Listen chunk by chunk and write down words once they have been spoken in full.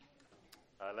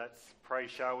Let's pray,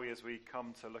 shall we, as we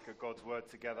come to look at God's word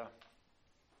together.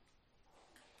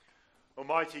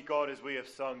 Almighty God, as we have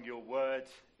sung, your word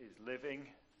is living,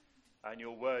 and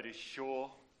your word is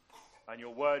sure, and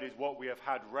your word is what we have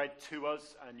had read to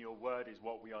us, and your word is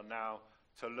what we are now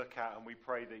to look at. And we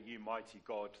pray that you, mighty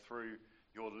God, through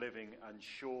your living and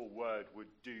sure word, would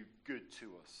do good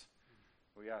to us.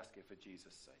 We ask it for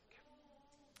Jesus' sake.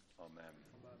 Amen.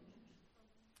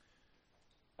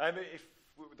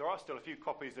 There are still a few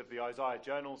copies of the Isaiah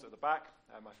journals at the back,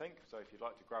 I think. So if you'd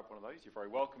like to grab one of those, you're very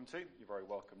welcome to. You're very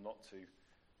welcome not to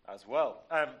as well.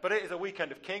 But it is a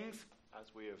weekend of kings,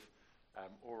 as we have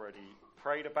already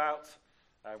prayed about,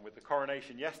 with the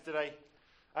coronation yesterday.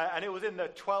 And it was in the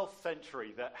 12th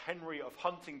century that Henry of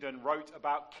Huntingdon wrote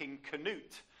about King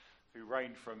Canute, who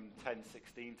reigned from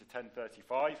 1016 to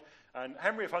 1035. And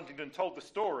Henry of Huntingdon told the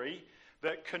story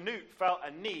that Canute felt a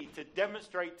need to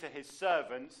demonstrate to his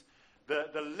servants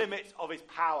the limits of his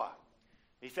power.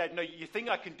 He said, no, you think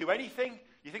I can do anything?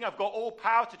 You think I've got all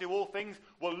power to do all things?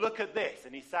 Well, look at this.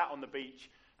 And he sat on the beach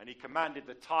and he commanded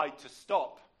the tide to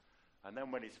stop. And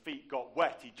then when his feet got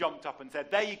wet, he jumped up and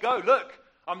said, there you go, look,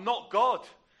 I'm not God.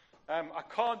 I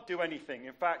can't do anything.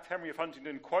 In fact, Henry of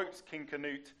Huntingdon quotes King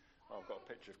Canute. Oh, I've got a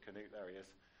picture of Canute, there he is.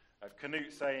 Of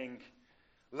Canute saying,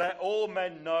 let all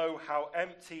men know how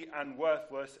empty and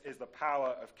worthless is the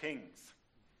power of kings.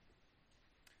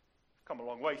 Come a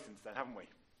long way since then, haven't we?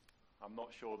 I'm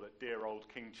not sure that dear old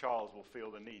King Charles will feel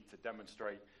the need to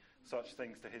demonstrate such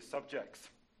things to his subjects.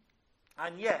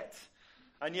 And yet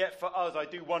for us, I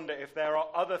do wonder if there are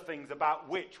other things about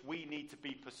which we need to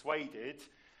be persuaded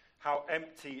how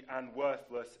empty and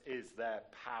worthless is their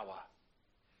power.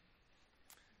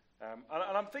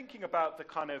 And I'm thinking about the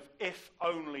kind of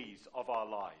if-onlys of our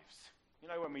lives. You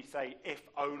know, when we say if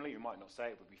only, we might not say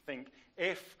it, but we think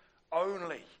if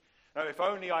only. Now, if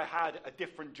only I had a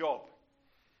different job.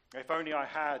 If only I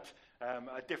had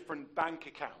a different bank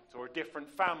account or a different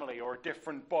family or a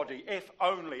different body. If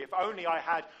only I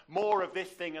had more of this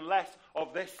thing and less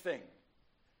of this thing.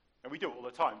 And we do it all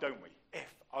the time, don't we?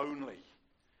 If only.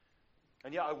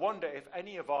 And yet I wonder if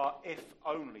any of our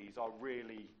if-onlys are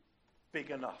really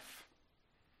big enough.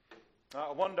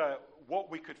 I wonder what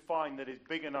we could find that is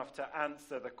big enough to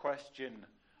answer the question,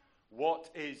 what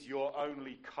is your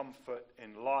only comfort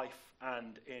in life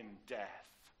and in death?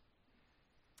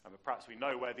 And perhaps we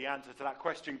know where the answer to that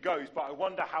question goes, but I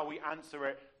wonder how we answer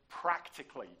it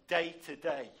practically, day to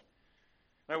day.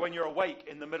 Now, when you're awake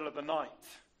in the middle of the night,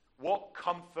 what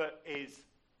comfort is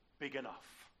big enough?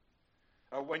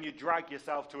 When you drag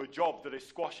yourself to a job that is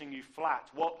squashing you flat,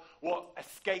 what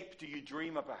escape do you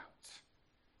dream about?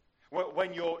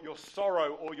 When your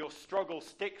sorrow or your struggle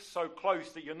sticks so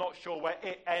close that you're not sure where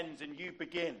it ends and you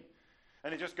begin,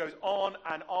 and it just goes on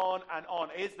and on and on,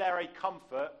 is there a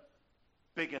comfort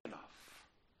big enough?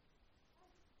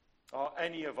 Are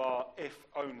any of our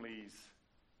if-onlys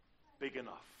big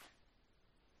enough?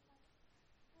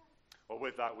 Well,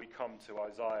 with that, we come to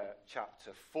Isaiah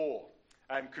chapter 4.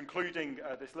 Concluding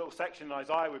this little section in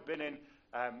Isaiah we've been in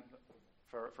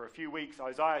for a few weeks,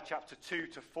 Isaiah chapter 2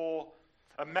 to 4,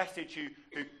 a message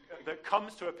that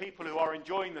comes to a people who are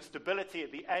enjoying the stability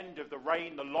at the end of the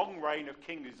long reign of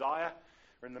King Uzziah.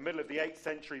 We're in the middle of the 8th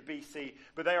century BC,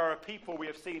 but they are a people we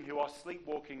have seen who are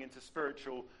sleepwalking into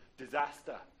spiritual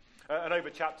disaster. And over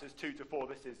chapters 2 to 4,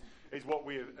 this is what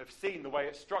we have seen, the way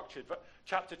it's structured. But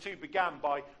chapter 2 began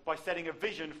by setting a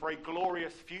vision for a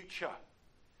glorious future.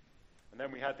 And then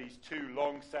we had these two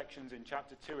long sections in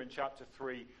chapter 2 and chapter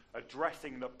 3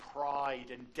 addressing the pride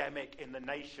endemic in the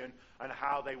nation and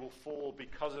how they will fall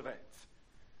because of it.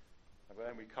 And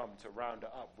then we come to round it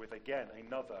up with, again,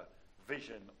 another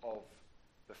vision of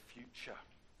the future.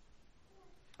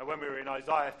 And when we were in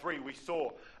Isaiah 3, we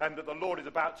saw that the Lord is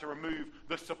about to remove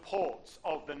the supports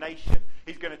of the nation.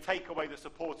 He's going to take away the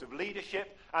support of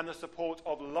leadership and the support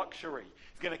of luxury.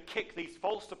 He's going to kick these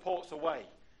false supports away.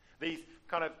 These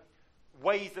kind of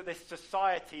ways that this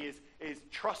society is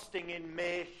trusting in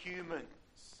mere humans.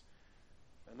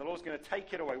 And the Lord's going to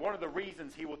take it away. One of the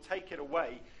reasons he will take it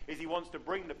away is he wants to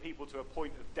bring the people to a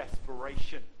point of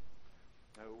desperation.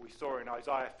 We saw in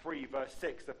Isaiah 3 verse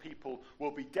 6, the people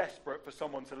will be desperate for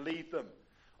someone to lead them.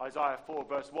 Isaiah 4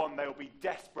 verse 1, they will be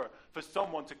desperate for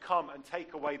someone to come and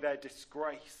take away their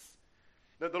disgrace.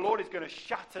 That the Lord is going to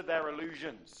shatter their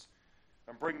illusions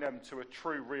and bring them to a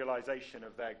true realization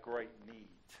of their great need.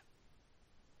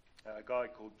 A guy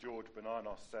called George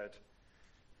Bernanos said,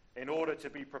 in order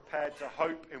to be prepared to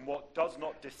hope in what does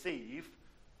not deceive,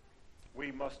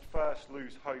 we must first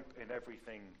lose hope in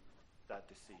everything that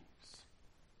deceives.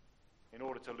 In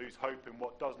order to lose hope in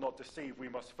what does not deceive, we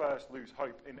must first lose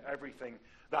hope in everything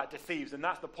that deceives. And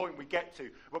that's the point we get to.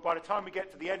 But by the time we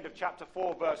get to the end of chapter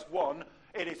 4, verse 1,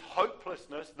 it is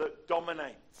hopelessness that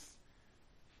dominates.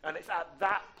 And it's at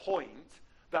that point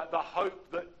that the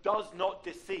hope that does not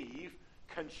deceive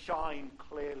can shine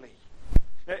clearly.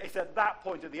 It's at that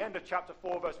point, at the end of chapter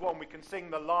 4, verse 1, we can sing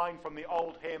the line from the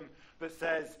old hymn that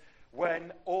says,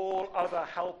 "When all other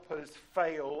helpers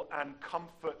fail and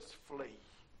comforts flee."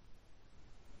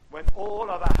 When all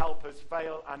other helpers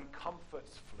fail and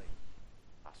comforts flee.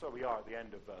 That's where we are at the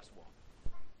end of verse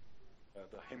 1.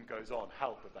 The hymn goes on,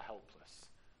 "Help of the helpless,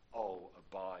 oh,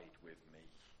 abide with me."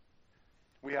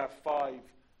 We have 5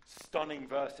 stunning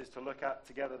verses to look at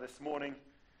together this morning,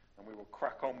 and we will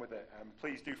crack on with it. And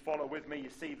please do follow with me. You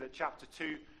see that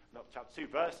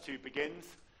verse 2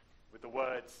 begins with the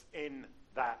words, "in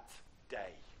that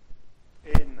day."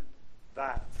 In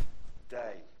that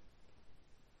day.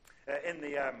 In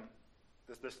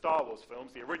the Star Wars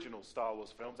films, the original Star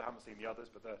Wars films, I haven't seen the others,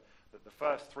 but the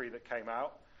first 3 that came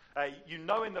out, you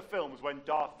know in the films when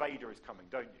Darth Vader is coming,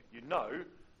 don't you? You know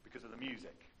because of the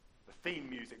music. The theme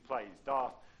music plays.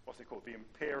 What's it called? The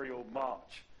Imperial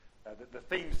March. The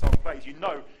theme song plays. You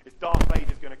know it's Darth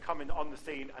Vader's going to come in on the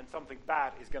scene and something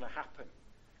bad is going to happen.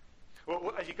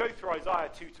 Well, as you go through Isaiah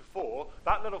 2 to 4,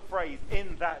 that little phrase,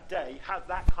 "in that day," has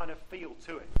that kind of feel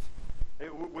to it.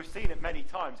 We've seen it many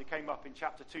times. It came up in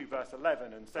chapter 2, verse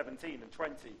 11 and 17 and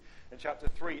 20, in chapter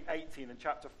 3, 18, and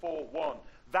chapter 4, 1.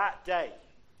 That day.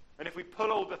 And if we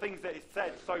pull all the things that it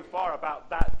said so far about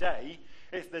that day,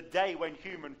 it's the day when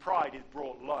human pride is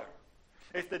brought low.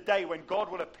 It's the day when God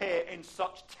will appear in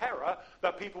such terror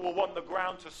that people will want the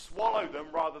ground to swallow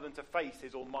them rather than to face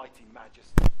his almighty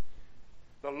majesty.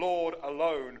 The Lord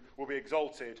alone will be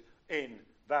exalted in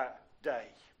that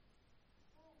day.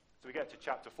 So we get to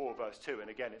chapter 4, verse 2, and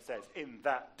again it says, "in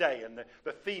that day," and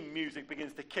the theme music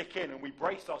begins to kick in, and we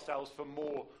brace ourselves for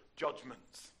more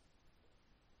judgments.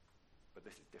 But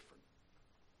this is different.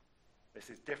 This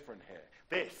is different here.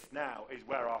 This now is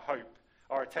where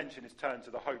our attention is turned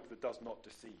to the hope that does not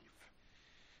deceive.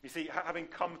 You see, having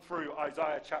come through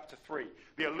Isaiah chapter 3,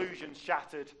 the illusion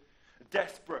shattered,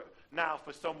 desperate now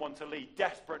for someone to lead,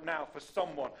 desperate now for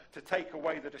someone to take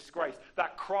away the disgrace.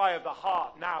 That cry of the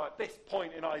heart now at this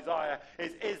point in Isaiah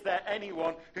is there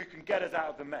anyone who can get us out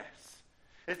of the mess?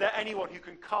 Is there anyone who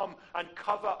can come and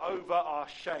cover over our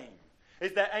shame?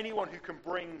 Is there anyone who can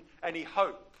bring any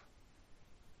hope?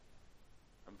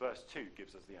 And verse 2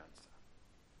 gives us the answer.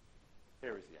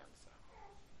 Here is the answer.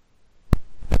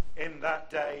 "In that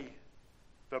day,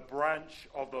 the branch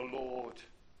of the Lord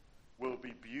will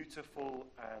be beautiful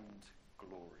and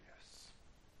glorious."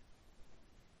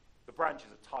 The branch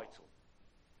is a title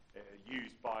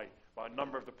used by a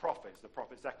number of the prophets. The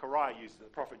prophet Zechariah uses it.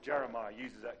 The prophet Jeremiah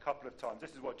uses it a couple of times.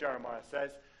 This is what Jeremiah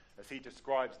says as he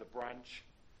describes the branch.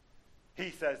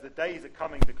 He says, "The days are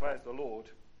coming, declares the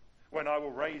Lord, when I will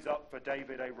raise up for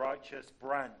David a righteous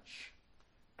branch,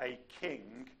 a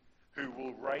king who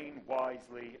will reign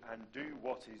wisely and do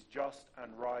what is just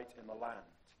and right in the land.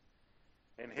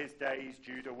 In his days,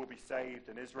 Judah will be saved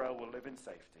and Israel will live in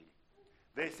safety.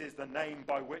 This is the name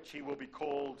by which he will be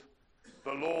called,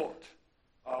 the Lord,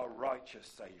 our righteous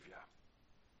Savior."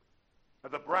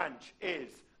 The branch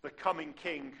is the coming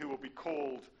king who will be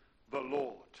called the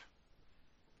Lord.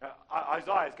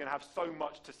 Isaiah is going to have so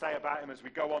much to say about him as we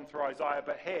go on through Isaiah,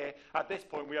 but here, at this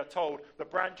point, we are told the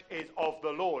branch is of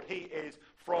the Lord. He is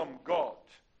from God.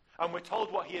 And we're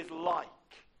told what he is like.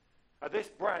 This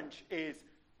branch is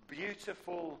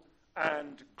beautiful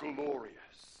and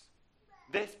glorious.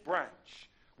 This branch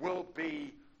will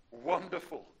be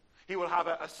wonderful. He will have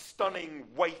a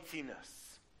stunning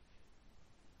weightiness.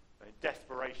 In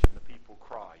desperation, the people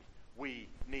cry, "We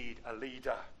need a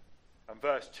leader." And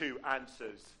verse 2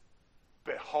 answers,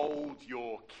 "Behold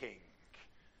your king,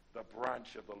 the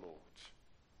branch of the Lord."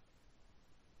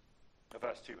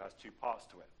 Verse 2 has 2 parts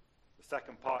to it. The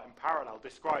second part in parallel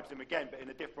describes him again, but in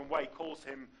a different way, calls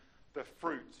him the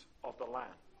fruit of the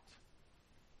land.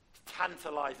 It's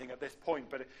tantalizing at this point,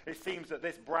 but it seems that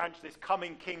this branch, this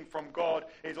coming king from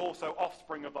God, is also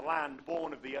offspring of the land,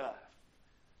 born of the earth.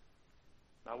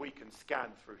 Now we can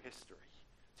scan through history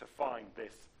to find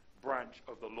this branch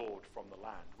of the Lord from the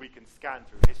land. We can scan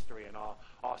through history and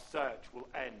our search will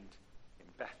end in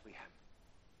Bethlehem.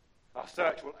 Our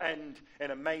search will end in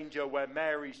a manger where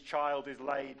Mary's child is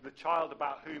laid, the child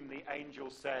about whom the angel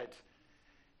said,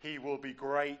 "He will be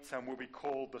great and will be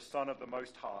called the Son of the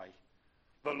Most High.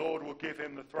 The Lord will give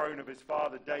him the throne of his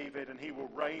father David, and he will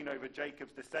reign over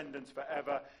Jacob's descendants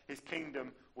forever. His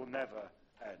kingdom will never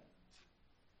end."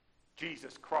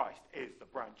 Jesus Christ is the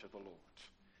branch of the Lord.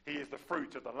 He is the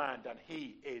fruit of the land, and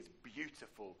he is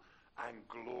beautiful and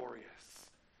glorious.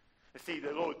 You see,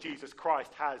 the Lord Jesus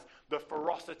Christ has the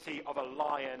ferocity of a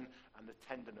lion and the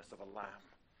tenderness of a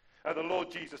lamb. The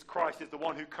Lord Jesus Christ is the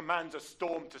one who commands a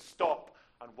storm to stop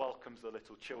and welcomes the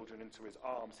little children into his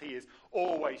arms. He is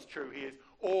always true. He is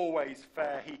always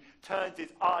fair. He turns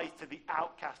his eyes to the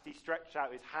outcast. He stretches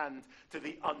out his hand to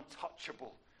the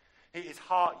untouchable. His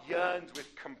heart yearns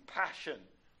with compassion,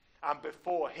 and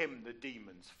before him the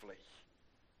demons flee.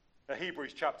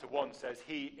 Hebrews chapter 1 says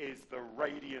he is the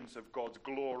radiance of God's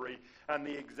glory and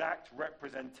the exact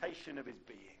representation of his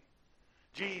being.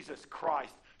 Jesus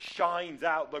Christ shines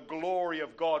out the glory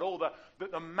of God, all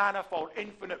the manifold,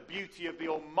 infinite beauty of the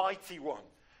Almighty One.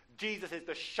 Jesus is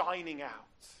the shining out.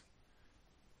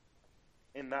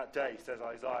 In that day, says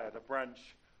Isaiah, the branch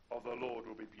of the Lord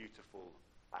will be beautiful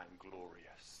and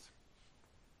glorious.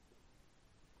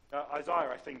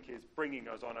 Isaiah, I think, is bringing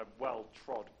us on a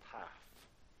well-trod path.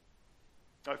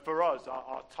 For us,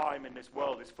 our time in this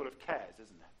world is full of cares,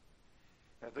 isn't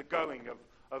it? The going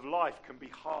of life can be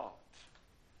hard.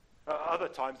 Other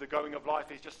times, the going of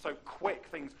life is just so quick.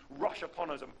 Things rush upon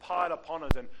us and pile upon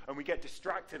us, and we get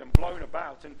distracted and blown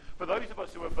about. And for those of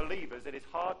us who are believers, it is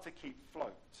hard to keep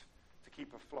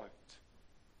afloat.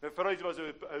 But for those of us who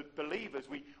are believers,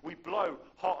 we blow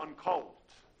hot and cold.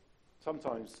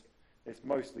 Sometimes it's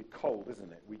mostly cold,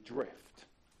 isn't it? We drift.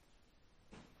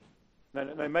 Now,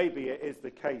 maybe it is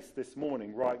the case this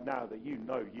morning, right now, that you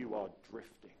know you are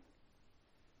drifting.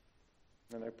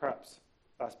 Perhaps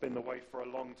that's been the way for a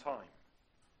long time.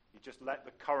 You just let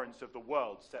the currents of the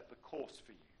world set the course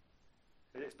for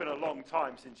you. It's been a long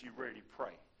time since you really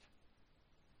prayed.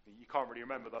 You can't really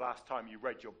remember the last time you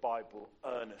read your Bible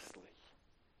earnestly.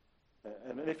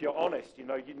 And if you're honest, you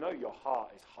know your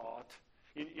heart is hard.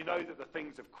 You know that the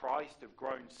things of Christ have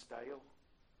grown stale.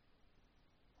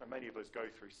 And many of us go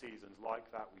through seasons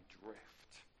like that. We drift.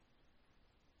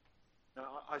 Now,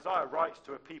 Isaiah writes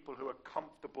to a people who are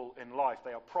comfortable in life.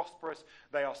 They are prosperous.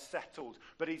 They are settled.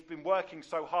 But he's been working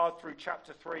so hard through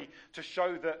chapter 3 to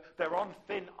show that they're on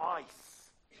thin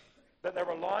ice, that they're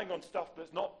relying on stuff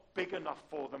that's not big enough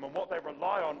for them, and what they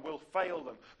rely on will fail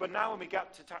them. But now when we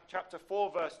get to chapter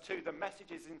 4, verse 2, the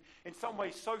message is in some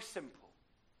ways so simple.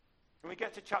 When we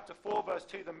get to chapter 4, verse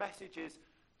 2, the message is,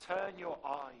 turn your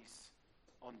eyes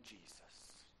on Jesus.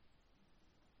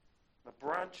 The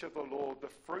branch of the Lord, the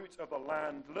fruit of the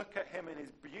land. Look at him in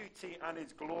his beauty and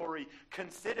his glory.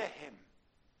 Consider him.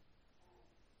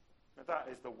 Now, that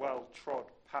is the well-trod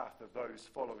path of those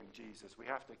following Jesus. We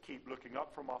have to keep looking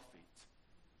up from our feet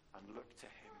and look to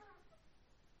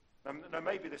him. Now,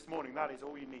 maybe this morning that is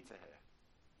all you need to hear.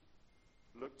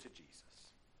 Look to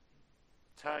Jesus.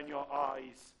 Turn your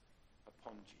eyes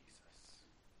upon Jesus.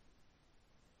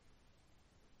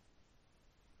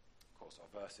 Of course,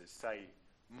 our verses say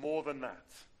more than that.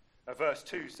 Verse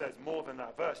 2 says more than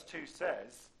that. Verse 2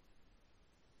 says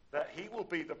that he will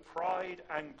be the pride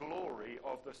and glory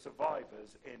of the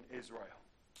survivors in Israel.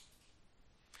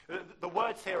 The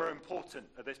words here are important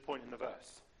at this point in the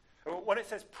verse. When it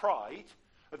says pride,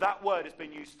 that word has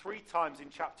been used 3 times in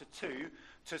chapter 2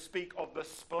 to speak of the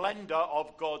splendor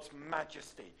of God's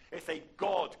majesty. It's a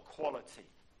God quality.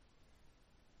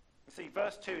 See,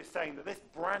 verse 2 is saying that this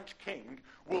branch king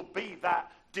will be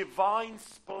that divine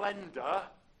splendor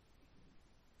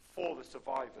for the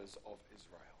survivors of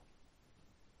Israel.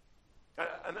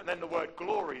 And then the word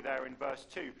glory there in verse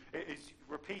 2 is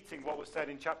repeating what was said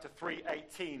in chapter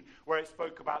 3:18, where it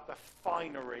spoke about the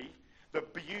finery, the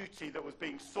beauty that was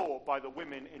being sought by the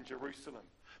women in Jerusalem.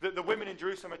 That the women in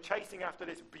Jerusalem are chasing after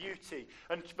this beauty.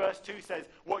 And verse 2 says,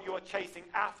 what you are chasing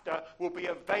after will be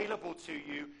available to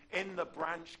you in the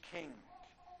branch king.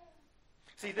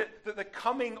 See, the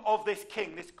coming of this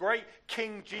king, this great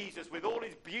King Jesus, with all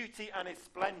his beauty and his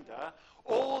splendor,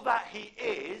 all that he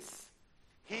is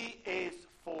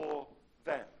for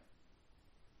them.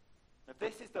 Now,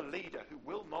 this is the leader who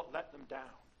will not let them down.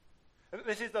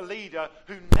 This is the leader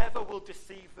who never will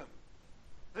deceive them.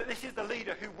 This is the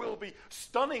leader who will be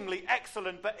stunningly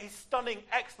excellent, but his stunning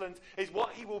excellence is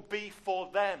what he will be for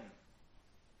them.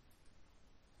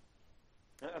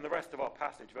 And the rest of our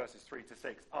passage, verses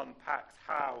 3-6, unpacks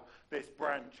how this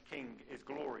branch king is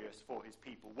glorious for his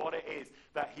people, what it is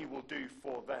that he will do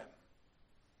for them.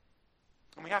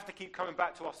 And we have to keep coming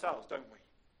back to ourselves, don't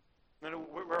we?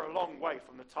 We're a long way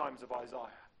from the times of Isaiah.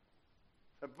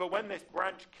 But when this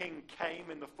branch king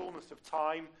came in the fullness of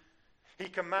time, he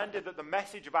commanded that the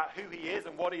message about who he is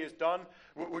and what he has done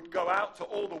would go out to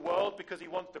all the world, because he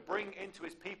wants to bring into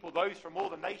his people those from all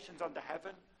the nations under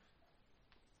heaven.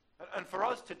 And for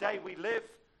us today, we live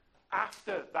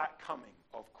after that coming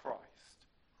of Christ.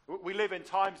 We live in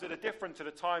times that are different to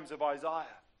the times of Isaiah.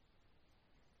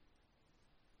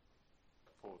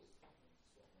 Pause.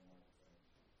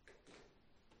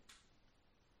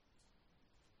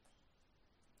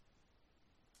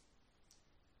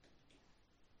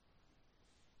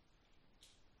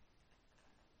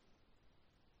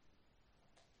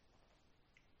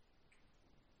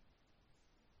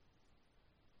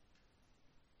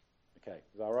 Okay,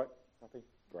 is that all right? Happy?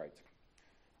 Great.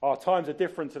 Our times are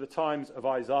different to the times of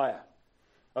Isaiah.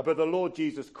 But the Lord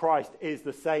Jesus Christ is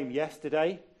the same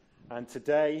yesterday and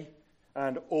today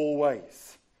and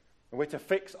always. And we're to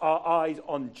fix our eyes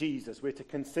on Jesus. We're to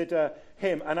consider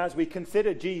him. And as we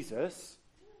consider Jesus,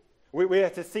 we are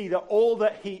to see that all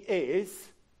that he is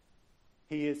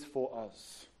for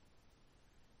us.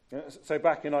 So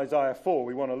back in Isaiah 4,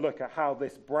 we want to look at how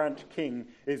this branch king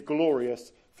is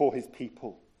glorious for his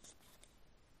people.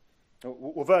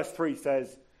 Well, verse 3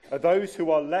 says, those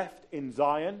who are left in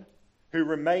Zion, who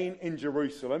remain in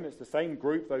Jerusalem. It's the same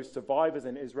group, those survivors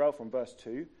in Israel from verse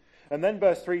 2. And then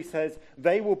verse 3 says,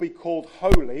 they will be called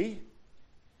holy,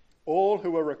 all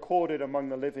who are recorded among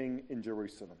the living in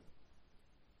Jerusalem.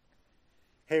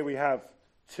 Here we have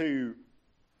two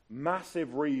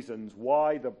massive reasons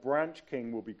why the branch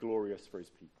king will be glorious for his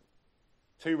people.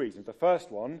 Two reasons. The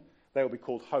first one, they will be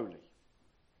called holy.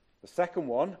 The second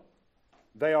one,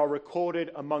 they are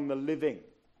recorded among the living.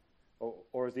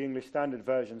 Or as the English Standard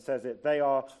Version says it, they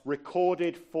are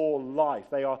recorded for life.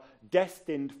 They are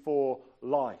destined for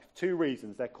life. Two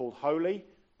reasons. They're called holy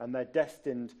and they're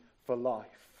destined for life.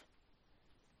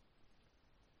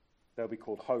 They'll be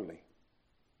called holy.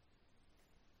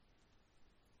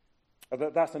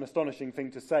 That's an astonishing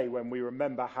thing to say when we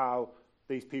remember how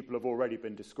these people have already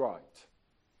been described.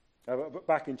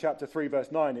 Back in chapter 3,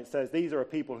 verse 9, it says, these are a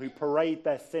people who parade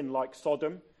their sin like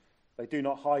Sodom. They do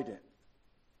not hide it.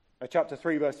 Chapter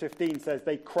 3, verse 15 says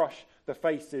they crush the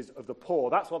faces of the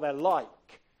poor. That's what they're like.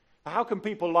 How can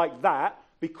people like that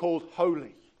be called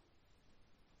holy?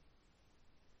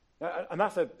 And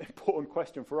that's an important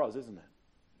question for us, isn't it?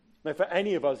 Now, for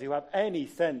any of us who have any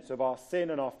sense of our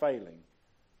sin and our failing,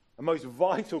 the most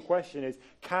vital question is,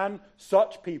 can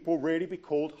such people really be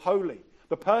called holy?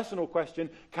 The personal question,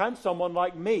 can someone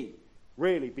like me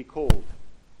really be called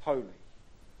holy?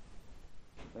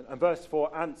 And verse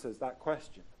 4 answers that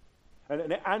question. And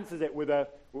it answers it with a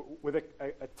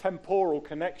temporal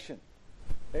connection.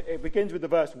 It begins with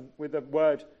the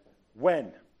word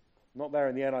when. Not there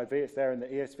in the NIV, it's there in the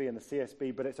ESV and the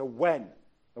CSB, but it's a when.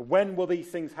 When will these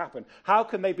things happen? How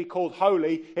can they be called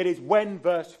holy? It is when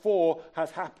verse 4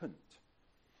 has happened.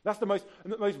 That's the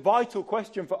most vital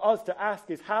question for us to ask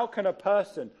is, how can a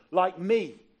person like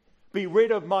me be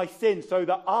rid of my sin so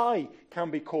that I can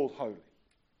be called holy?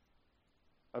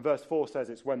 And verse 4 says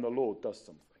it's when the Lord does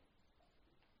something.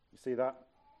 You see that?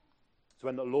 It's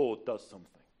when the Lord does something.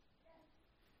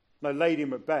 Now, Lady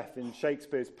Macbeth in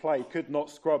Shakespeare's play could not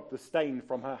scrub the stain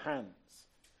from her hands.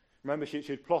 Remember,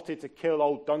 she'd plotted to kill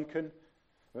old Duncan,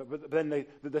 but then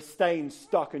the stain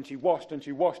stuck and she washed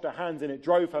her hands and it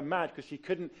drove her mad because she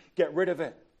couldn't get rid of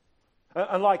it.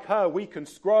 And like her, we can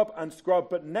scrub and scrub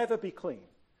but never be clean,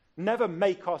 never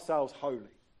make ourselves holy.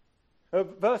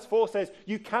 Verse 4 says,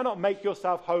 you cannot make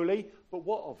yourself holy, but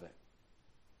what of it?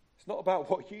 It's not about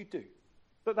what you do.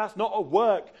 That's not a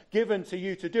work given to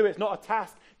you to do. It's not a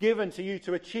task given to you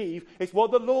to achieve. It's what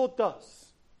the Lord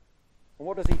does. And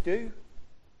what does he do?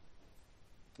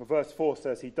 Well, verse 4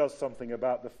 says he does something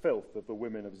about the filth of the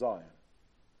women of Zion.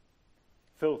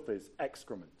 Filth is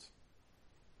excrement.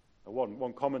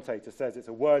 One commentator says it's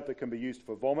a word that can be used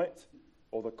for vomit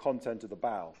or the content of the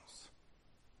bowels.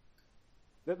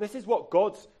 That this is what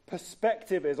God's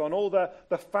perspective is on all the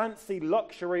fancy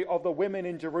luxury of the women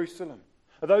in Jerusalem.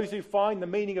 Those who find the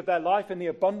meaning of their life in the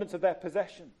abundance of their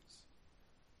possessions.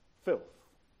 Filth.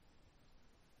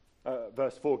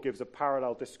 Verse 4 gives a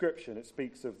parallel description. It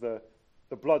speaks of the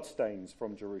bloodstains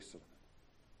from Jerusalem.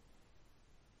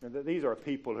 And that these are a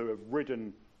people who have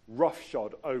ridden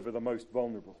roughshod over the most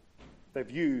vulnerable. They've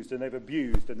used and they've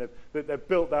abused and they've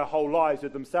built their whole lives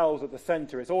with themselves at the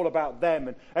center. It's all about them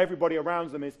and everybody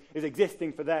around them is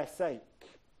existing for their sake.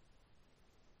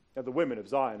 Now, the women of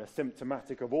Zion are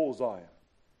symptomatic of all Zion.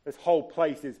 This whole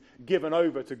place is given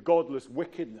over to godless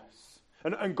wickedness.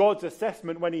 And God's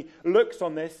assessment when he looks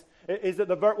on this is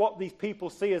that what these people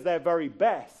see as their very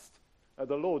best,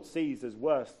 the Lord sees as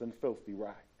worse than filthy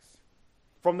rags.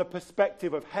 From the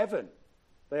perspective of heaven,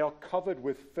 they are covered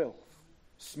with filth,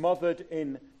 smothered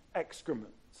in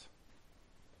excrement.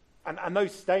 And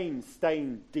those stains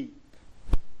stain deep.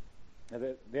 Now,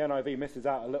 the NIV misses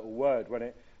out a little word when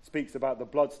it speaks about the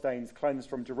bloodstains cleansed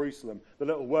from Jerusalem. The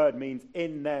little word means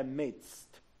in their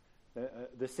midst.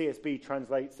 The CSB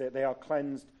translates it, they are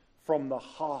cleansed from the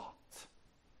heart. That's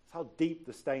how deep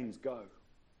the stains go.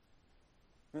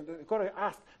 And they've got to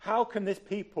ask, how can this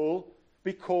people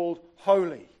be called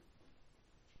holy?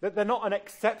 That they're not an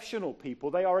exceptional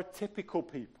people, they are a typical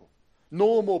people.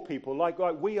 Normal people like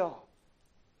we are.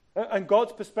 And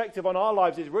God's perspective on our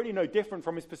lives is really no different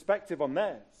from his perspective on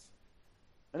theirs.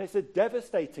 And it's a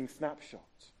devastating snapshot.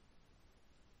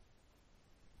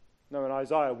 No, and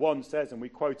Isaiah 1 says, and we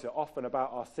quote it often,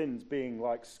 about our sins being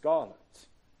like scarlet.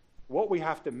 What we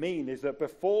have to mean is that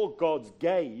before God's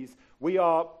gaze, we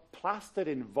are plastered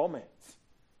in vomit.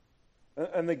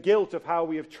 And the guilt of how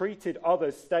we have treated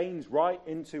others stains right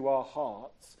into our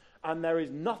hearts, and there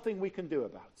is nothing we can do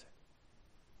about it.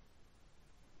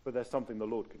 But there's something the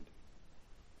Lord can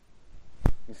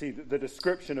do. You see, the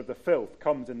description of the filth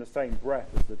comes in the same breath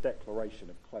as the declaration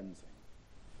of cleansing.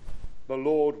 The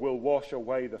Lord will wash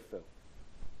away the filth.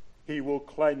 He will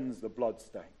cleanse the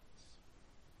bloodstains.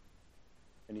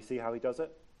 And you see how he does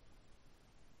it?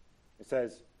 It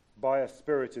says, by a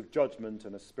spirit of judgment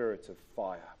and a spirit of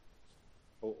fire.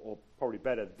 Or probably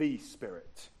better, the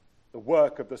Spirit. The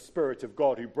work of the Spirit of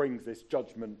God who brings this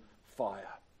judgment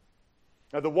fire.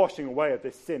 Now, the washing away of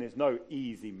this sin is no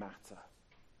easy matter.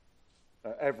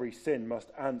 Every sin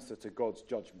must answer to God's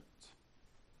judgment.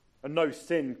 And no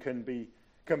sin can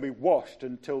be washed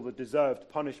until the deserved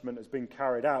punishment has been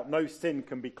carried out. No sin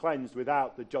can be cleansed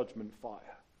without the judgment fire.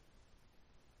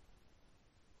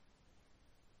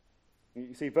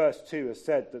 You see, verse 2 has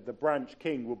said that the branch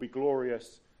king will be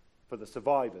glorious for the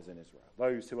survivors in Israel,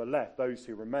 those who are left, those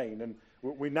who remain. And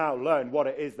we now learn what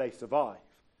it is they survive.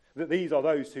 That these are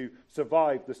those who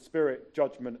survive the spirit,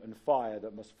 judgment, and fire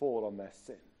that must fall on their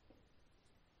sin.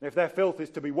 And if their filth is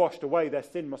to be washed away, their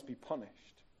sin must be punished.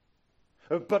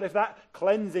 But if that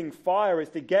cleansing fire is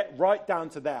to get right down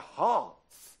to their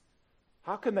hearts,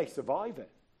 how can they survive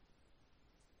it?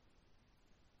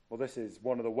 Well, this is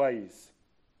one of the ways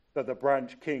that the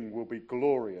branch king will be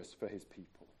glorious for his people.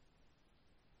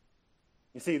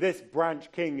 You see, this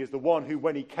branch king is the one who,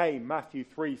 when he came, Matthew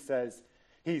 3 says,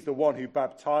 he's the one who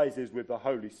baptizes with the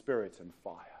Holy Spirit and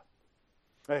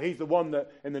fire. He's the one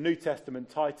that in the New Testament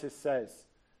Titus says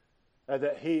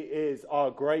that he is our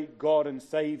great God and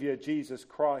Savior, Jesus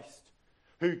Christ,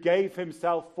 who gave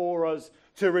himself for us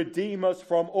to redeem us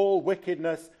from all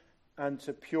wickedness and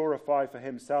to purify for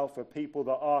himself a people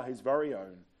that are his very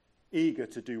own, eager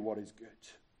to do what is good.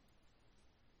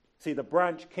 See, the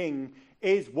branch king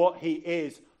is what he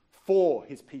is for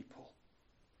his people.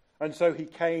 And so he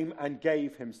came and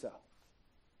gave himself.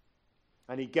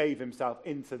 And he gave himself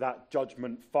into that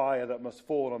judgment fire that must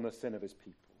fall on the sin of his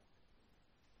people.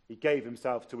 He gave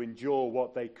himself to endure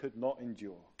what they could not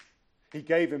endure. He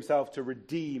gave himself to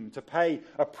redeem, to pay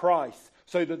a price,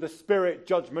 so that the spirit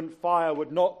judgment fire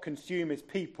would not consume his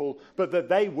people, but that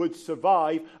they would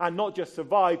survive, and not just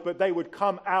survive, but they would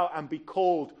come out and be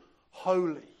called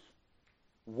holy,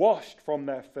 washed from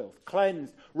their filth,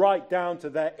 cleansed right down to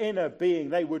their inner being.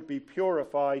 They would be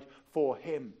purified for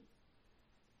him.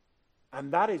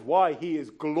 And that is why he is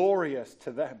glorious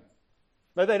to them.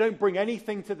 No, they don't bring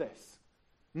anything to this.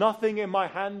 Nothing in my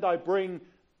hand I bring,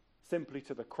 simply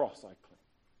to the cross I cling.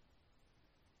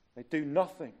 They do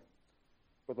nothing,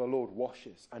 but the Lord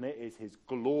washes, and it is his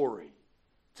glory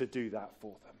to do that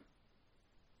for them.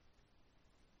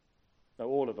 Now,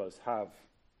 all of us have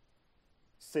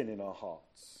sin in our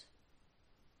hearts,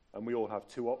 and we all have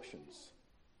two options.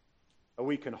 And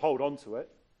we can hold on to it,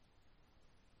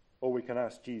 or we can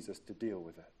ask Jesus to deal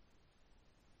with it.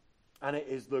 And it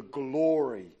is the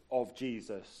glory of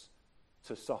Jesus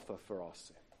to suffer for our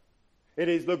sin. It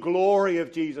is the glory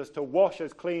of Jesus to wash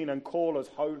us clean and call us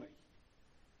holy.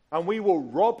 And we will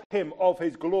rob him of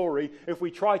his glory if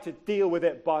we try to deal with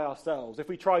it by ourselves, if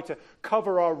we try to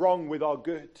cover our wrong with our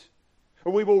good.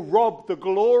 And we will rob the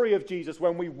glory of Jesus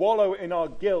when we wallow in our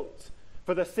guilt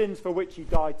for the sins for which he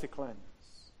died to cleanse.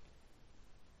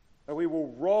 And we will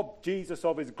rob Jesus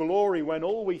of his glory when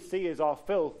all we see is our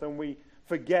filth and we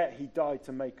forget he died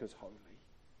to make us holy.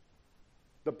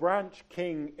 The branch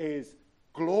king is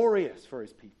glorious for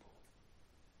his people.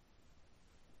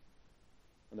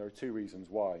 And there are two reasons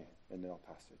why in our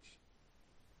passage.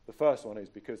 The first one is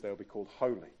because they will be called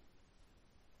holy.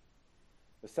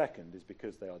 The second is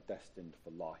because they are destined for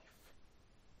life.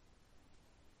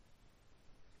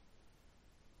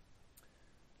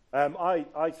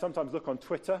 I sometimes look on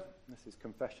Twitter. This is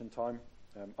confession time.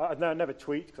 I never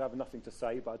tweet because I have nothing to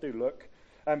say, but I do look.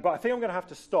 But I think I'm going to have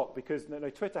to stop because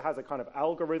Twitter has a kind of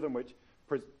algorithm which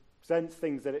presents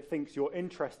things that it thinks you're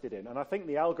interested in. And I think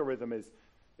the algorithm is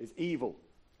evil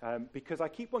because I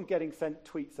keep on getting sent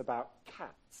tweets about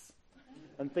cats.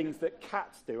 and things that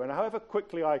cats do. And however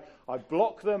quickly I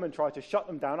block them and try to shut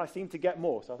them down, I seem to get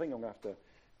more. So I think I'm going to have to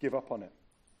give up on it.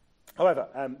 However,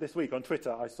 this week on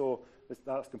Twitter, I saw,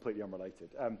 that's completely unrelated,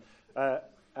 a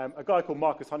guy called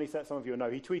Marcus Honeysett, some of you will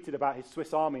know, he tweeted about his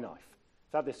Swiss Army knife.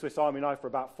 He's had this Swiss Army knife for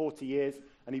about 40 years,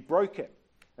 and he broke it.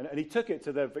 And he took it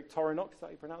to the Victorinox, is that how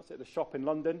you pronounce it, the shop in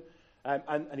London,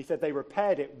 and he said they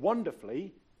repaired it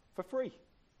wonderfully for free.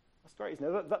 That's great,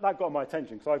 isn't it? That got my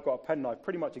attention, because I've got a penknife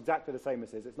pretty much exactly the same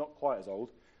as his. It's not quite as old,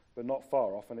 but not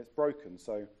far off, and it's broken,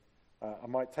 so I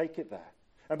might take it there.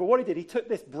 But what he did, he took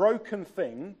this broken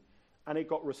thing, and it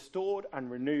got restored and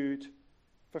renewed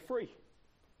for free.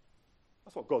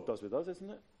 That's what God does with us, isn't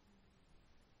it?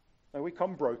 Now, we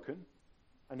come broken,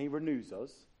 and he renews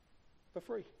us for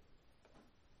free.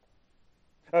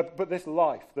 But this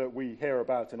life that we hear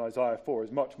about in Isaiah 4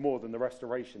 is much more than the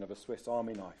restoration of a Swiss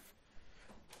Army knife.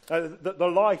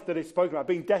 The life that is spoken about,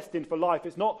 being destined for life,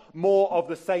 is not more of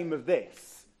the same of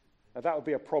this. That would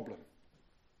be a problem.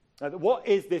 What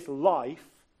is this life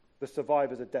the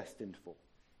survivors are destined for?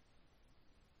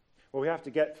 Well, we have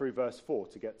to get through verse 4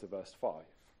 to get to verse 5.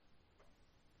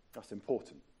 That's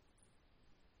important.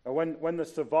 When the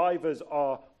survivors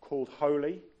are called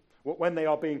holy, when they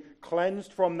are being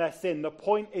cleansed from their sin, the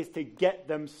point is to get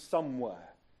them somewhere.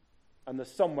 And the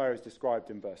somewhere is described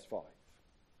in verse 5.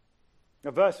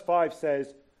 Now, verse 5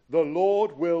 says, the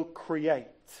Lord will create.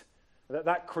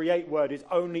 That create word is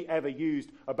only ever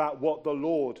used about what the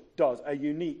Lord does, a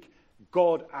unique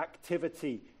God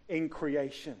activity in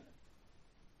creation.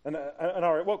 And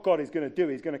what God is going to do,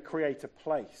 he's going to create a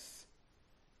place.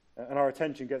 And our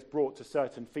attention gets brought to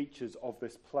certain features of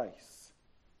this place.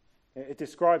 It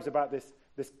describes about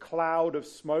this cloud of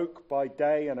smoke by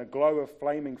day and a glow of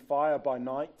flaming fire by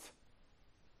night.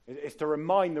 It's to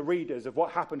remind the readers of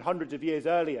what happened hundreds of years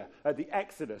earlier at the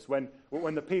Exodus, when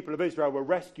the people of Israel were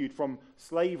rescued from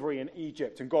slavery in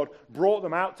Egypt, and God brought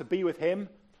them out to be with him,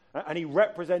 and he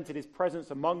represented his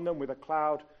presence among them with a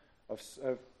cloud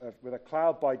with a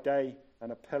cloud by day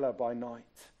and a pillar by night.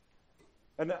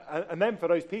 And then for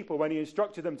those people, when he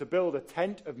instructed them to build a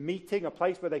tent of meeting, a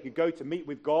place where they could go to meet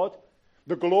with God,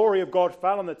 the glory of God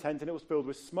fell on the tent and it was filled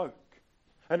with smoke.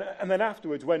 And then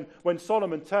afterwards, when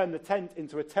Solomon turned the tent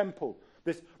into a temple,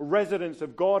 this residence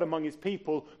of God among his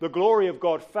people, the glory of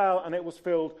God fell and it was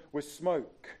filled with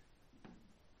smoke.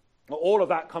 All of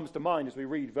that comes to mind as we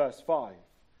read verse 5.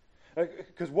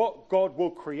 Because what God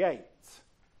will create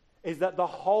is that the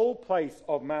whole place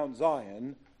of Mount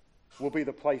Zion will be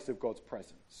the place of God's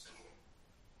presence.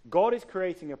 God is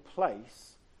creating a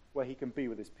place where he can be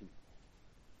with his people.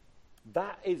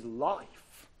 That is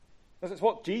life. That's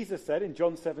what Jesus said in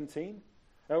John 17.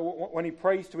 When he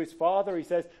prays to his Father, he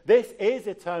says, this is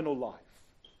eternal life,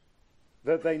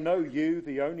 that they know you,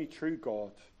 the only true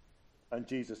God, and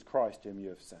Jesus Christ, whom you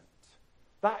have sent.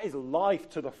 That is life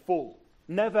to the full,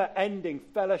 never-ending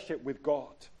fellowship with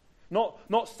God.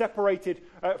 Not separated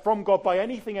from God by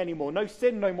anything anymore. No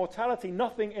sin, no mortality,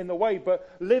 nothing in the way, but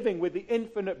living with the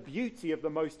infinite beauty of the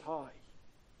Most High.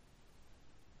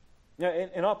 Now,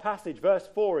 in our passage, verse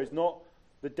 4 is not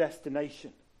the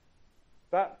destination.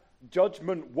 That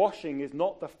judgment washing is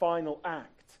not the final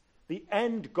act. The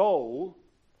end goal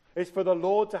is for the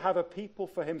Lord to have a people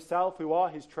for himself who are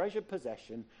his treasured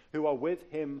possession, who are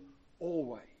with him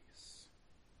always.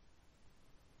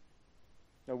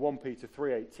 Now, 1 Peter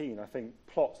 3:18, I think,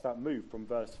 plots that move from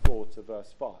verse 4 to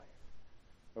verse 5,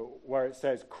 where it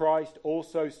says, Christ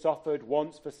also suffered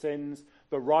once for sins,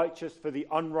 the righteous for the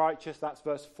unrighteous. That's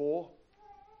verse 4.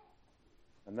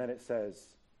 And then it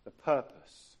says, the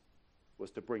purpose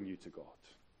was to bring you to God.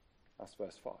 That's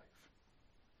verse 5.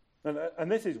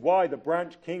 And this is why the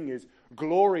branch king is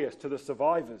glorious to the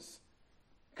survivors.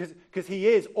 Because he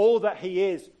is all that he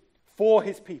is for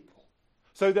his people,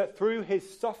 so that through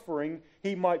his suffering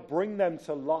he might bring them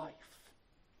to life.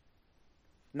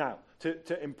 Now,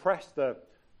 to impress the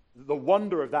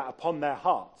wonder of that upon their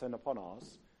hearts and upon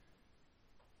ours,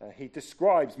 he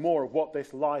describes more of what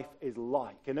this life is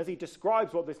like. And as he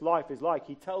describes what this life is like,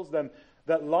 he tells them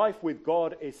that life with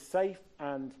God is safe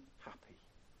and happy.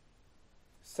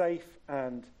 Safe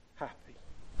and happy.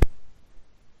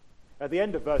 At the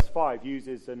end of verse 5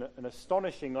 uses an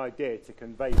astonishing idea to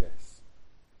convey this.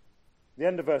 The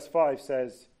end of verse 5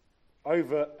 says,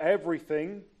 over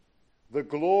everything, the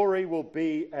glory will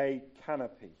be a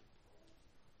canopy.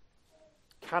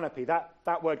 Canopy,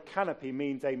 that word canopy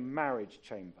means a marriage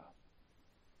chamber.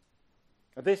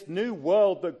 This new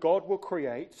world that God will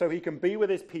create so he can be with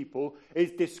his people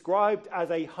is described as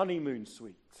a honeymoon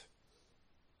suite.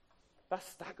 That's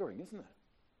staggering, isn't it?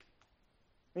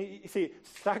 You see,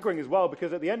 it's staggering as well,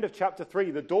 because at the end of chapter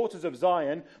 3, the daughters of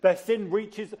Zion, their sin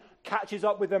catches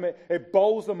up with them, it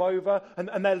bowls them over,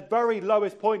 and their very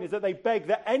lowest point is that they beg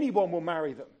that anyone will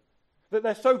marry them. That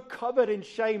they're so covered in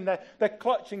shame, they're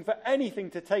clutching for anything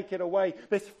to take it away.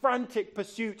 This frantic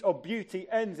pursuit of beauty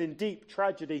ends in deep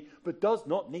tragedy, but does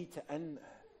not need to end there.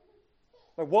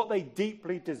 Like what they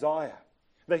deeply desire,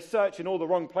 they search in all the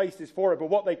wrong places for it, but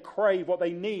what they crave, what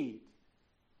they need,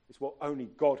 is what only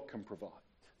God can provide.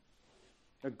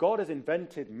 Now, God has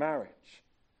invented marriage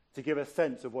to give a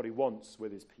sense of what he wants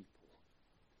with his people.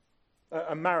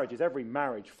 And every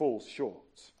marriage falls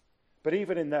short. But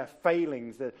even in their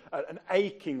failings, an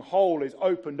aching hole is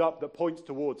opened up that points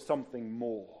towards something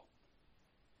more.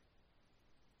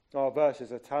 Our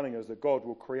verses are telling us that God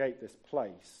will create this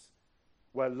place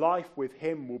where life with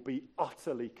him will be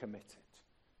utterly committed.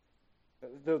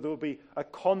 There will be a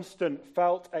constant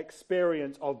felt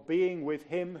experience of being with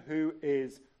him who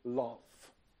is love.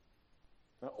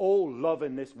 Now, all love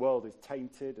in this world is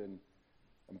tainted and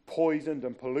poisoned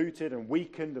and polluted and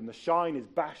weakened, and the shine is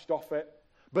bashed off it.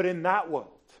 But in that world,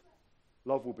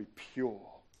 love will be pure.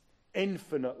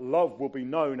 Infinite love will be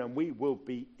known, and we will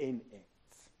be in it.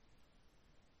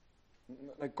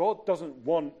 Now, God doesn't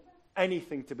want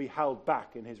anything to be held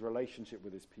back in his relationship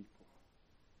with his people.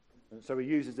 And so he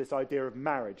uses this idea of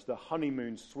marriage, the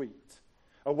honeymoon suite,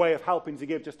 a way of helping to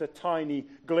give just a tiny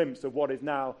glimpse of what is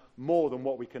now more than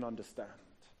what we can understand.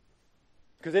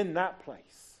 Because in that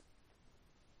place,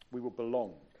 we will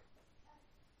belong.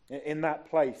 In that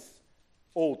place,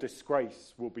 all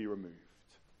disgrace will be removed.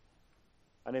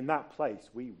 And in that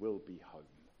place, we will be home.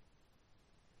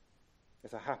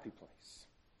 It's a happy place.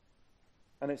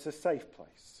 And it's a safe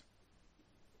place.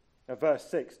 Now, verse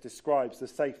 6 describes the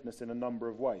safeness in a number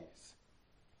of ways.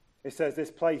 It says,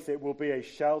 this place, it will be a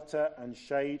shelter and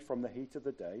shade from the heat of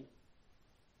the day,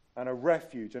 and a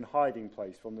refuge and hiding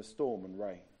place from the storm and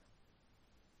rain.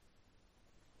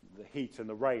 The heat and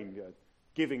the rain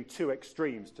giving two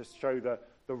extremes to show the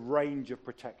range of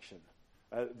protection.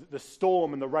 The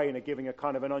storm and the rain are giving a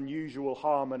kind of an unusual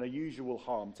harm and a usual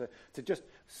harm to just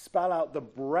spell out the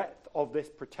breadth of this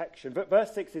protection. But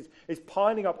verse 6 is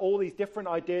piling up all these different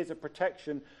ideas of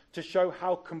protection to show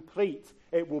how complete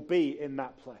it will be in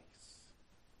that place.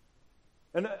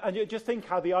 And you just think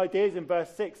how the ideas in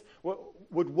verse 6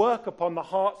 would work upon the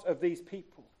hearts of these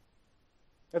people.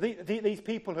 These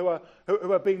people who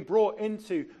are being brought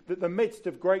into the midst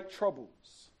of great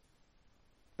troubles.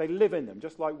 They live in them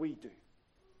just like we do.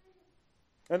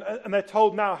 And they're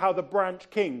told now how the branch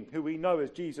king, who we know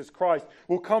as Jesus Christ,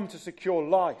 will come to secure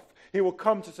life. He will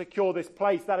come to secure this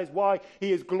place. That is why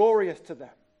he is glorious to them.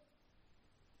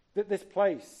 That this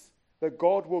place that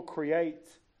God will create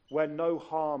where no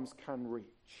harms can reach.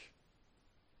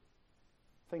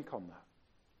 Think on that.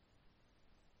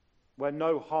 Where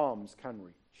no harms can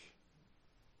reach.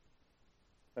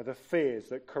 Now, the fears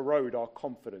that corrode our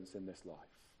confidence in this life,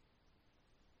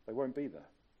 they won't be there.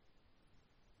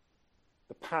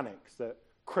 The panics that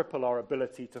cripple our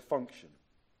ability to function,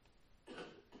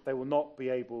 they will not be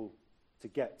able to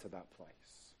get to that place.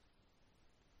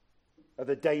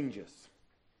 The dangers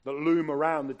that loom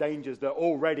around, the dangers that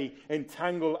already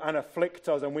entangle and afflict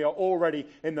us, and we are already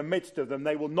in the midst of them,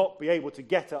 they will not be able to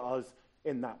get at us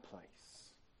in that place.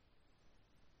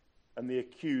 And the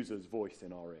accuser's voice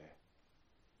in our ear.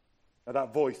 Now,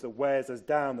 that voice that wears us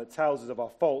down, that tells us of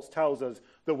our faults, tells us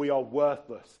that we are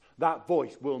worthless, that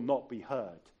voice will not be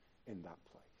heard in that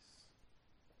place.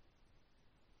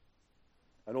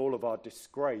 And all of our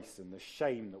disgrace and the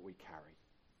shame that we carry,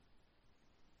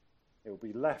 it will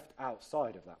be left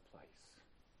outside of that place.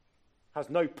 Has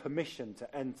no permission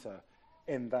to enter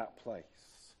in that place.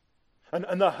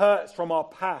 And the hurts from our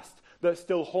past that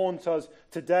still haunt us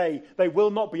today, they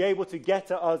will not be able to get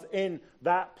at us in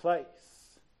that place.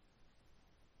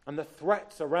 And the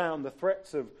threats around, the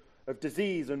threats of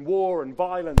disease and war and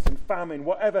violence and famine,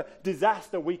 whatever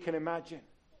disaster we can imagine.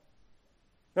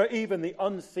 Now, even the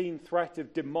unseen threat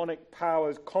of demonic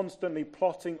powers constantly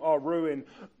plotting our ruin,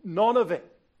 none of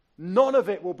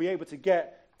it will be able to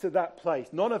get to that place.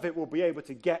 None of it will be able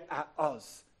to get at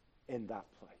us in that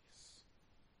place.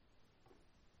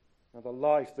 Now, the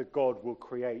life that God will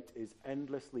create is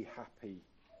endlessly happy,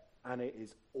 and it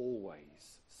is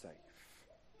always safe.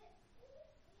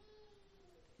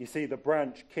 You see, the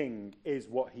branch king is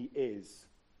what he is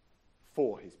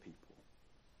for his people.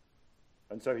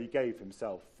 And so he gave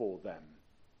himself for them,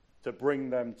 to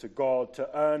bring them to God, to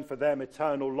earn for them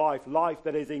eternal life, life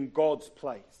that is in God's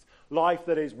place, life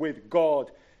that is with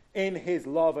God, in his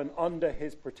love and under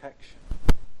his protection.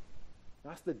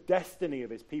 That's the destiny of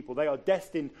his people. They are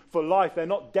destined for life. They're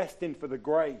not destined for the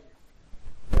grave.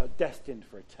 They are destined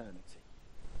for eternity.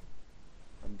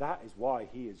 And that is why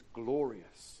he is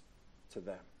glorious to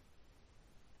them.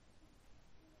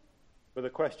 But the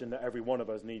question that every one of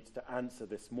us needs to answer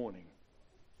this morning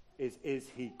is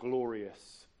he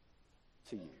glorious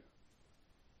to you?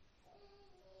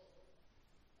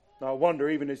 Now I wonder,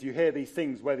 even as you hear these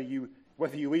things, whether you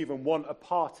even want a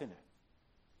part in it.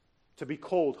 To be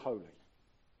called holy.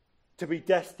 To be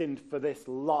destined for this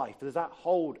life. Does that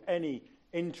hold any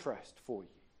interest for you?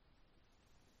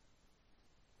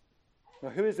 Now,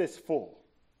 who is this for?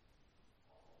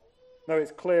 No,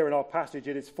 it's clear in our passage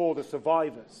it is for the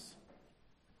survivors.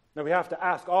 Now, we have to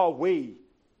ask, are we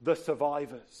the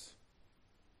survivors?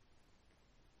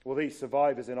 Well, these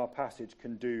survivors in our passage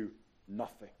can do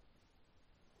nothing.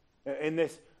 In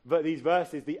these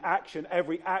verses,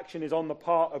 every action is on the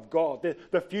part of God.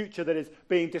 The future that is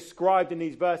being described in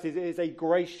these verses is a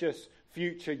gracious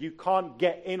future. You can't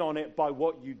get in on it by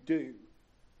what you do,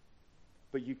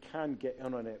 but you can get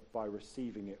in on it by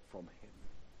receiving it from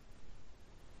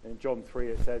him. In John 3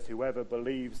 it says, whoever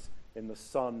believes in the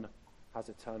Son has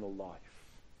eternal life.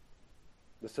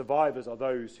 The survivors are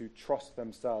those who trust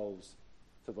themselves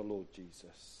to the Lord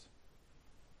Jesus.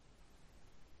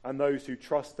 And those who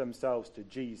trust themselves to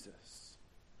Jesus,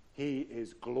 he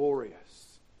is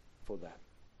glorious for them.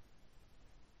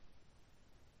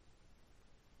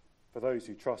 For those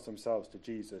who trust themselves to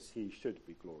Jesus, he should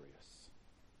be glorious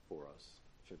for us,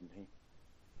 shouldn't he?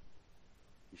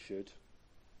 He should.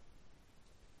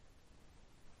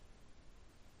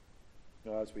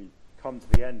 Now, as we come to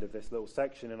the end of this little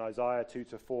section in Isaiah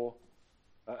 2-4,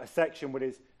 a section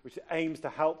which aims to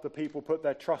help the people put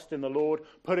their trust in the Lord,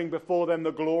 putting before them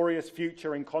the glorious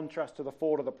future in contrast to the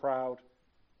fall of the proud.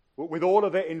 With all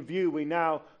of it in view, we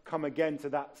now come again to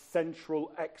that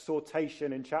central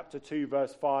exhortation in chapter 2,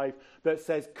 verse 5, that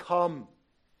says, "Come,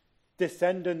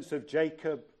 descendants of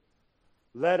Jacob,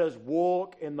 let us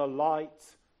walk in the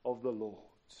light of the Lord."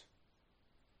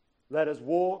 Let us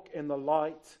walk in the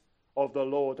light of the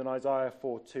Lord. And Isaiah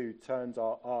 4:2 turns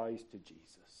our eyes to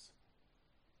Jesus,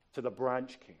 to the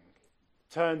branch king,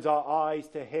 turns our eyes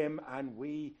to him, and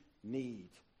we need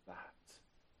that.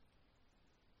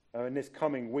 Now, in this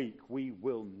coming week, we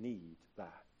will need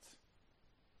that.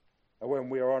 And when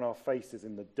we are on our faces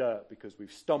in the dirt because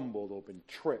we've stumbled or been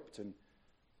tripped, and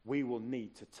we will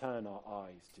need to turn our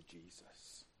eyes to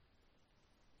Jesus.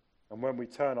 And when we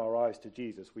turn our eyes to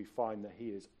Jesus, we find that he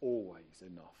is always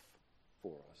enough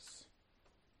for us.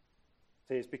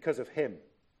 See, it's because of him.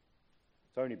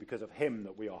 It's only because of him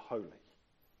that we are holy.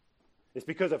 It's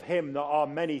because of him that our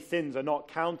many sins are not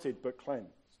counted but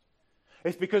cleansed.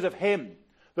 It's because of him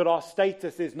that our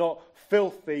status is not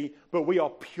filthy, but we are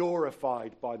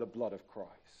purified by the blood of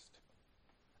Christ.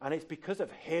 And it's because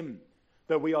of him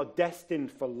that we are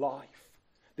destined for life,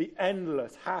 the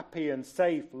endless, happy and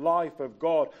safe life of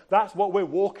God. That's what we're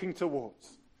walking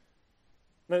towards.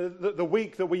 The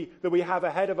week that we have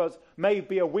ahead of us may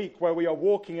be a week where we are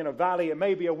walking in a valley. It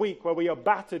may be a week where we are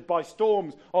battered by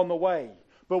storms on the way.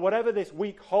 But whatever this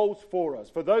week holds for us,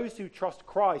 for those who trust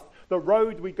Christ, the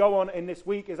road we go on in this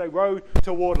week is a road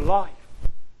toward life.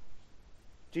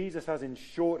 Jesus has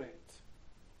ensured it.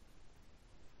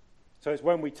 So it's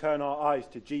when we turn our eyes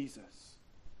to Jesus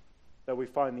that we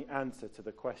find the answer to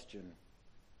the question,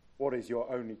 what is your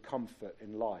only comfort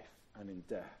in life and in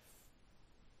death?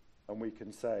 And we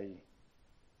can say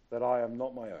that I am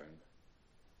not my own,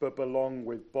 but belong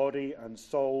with body and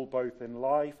soul, both in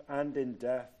life and in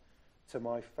death, to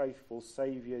my faithful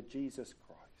Saviour, Jesus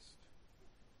Christ.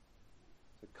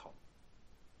 So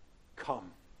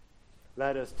come.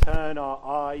 Let us turn our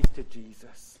eyes to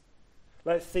Jesus.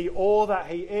 Let's see all that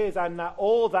he is, and that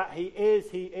all that he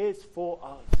is for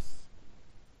us.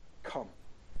 Come.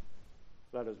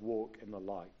 Let us walk in the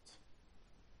light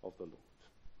of the Lord.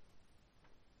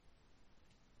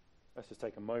 Let's just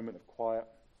take a moment of quiet.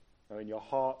 Now in your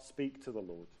heart, speak to the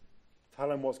Lord.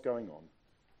 Tell him what's going on.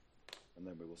 And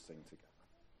then we will sing together.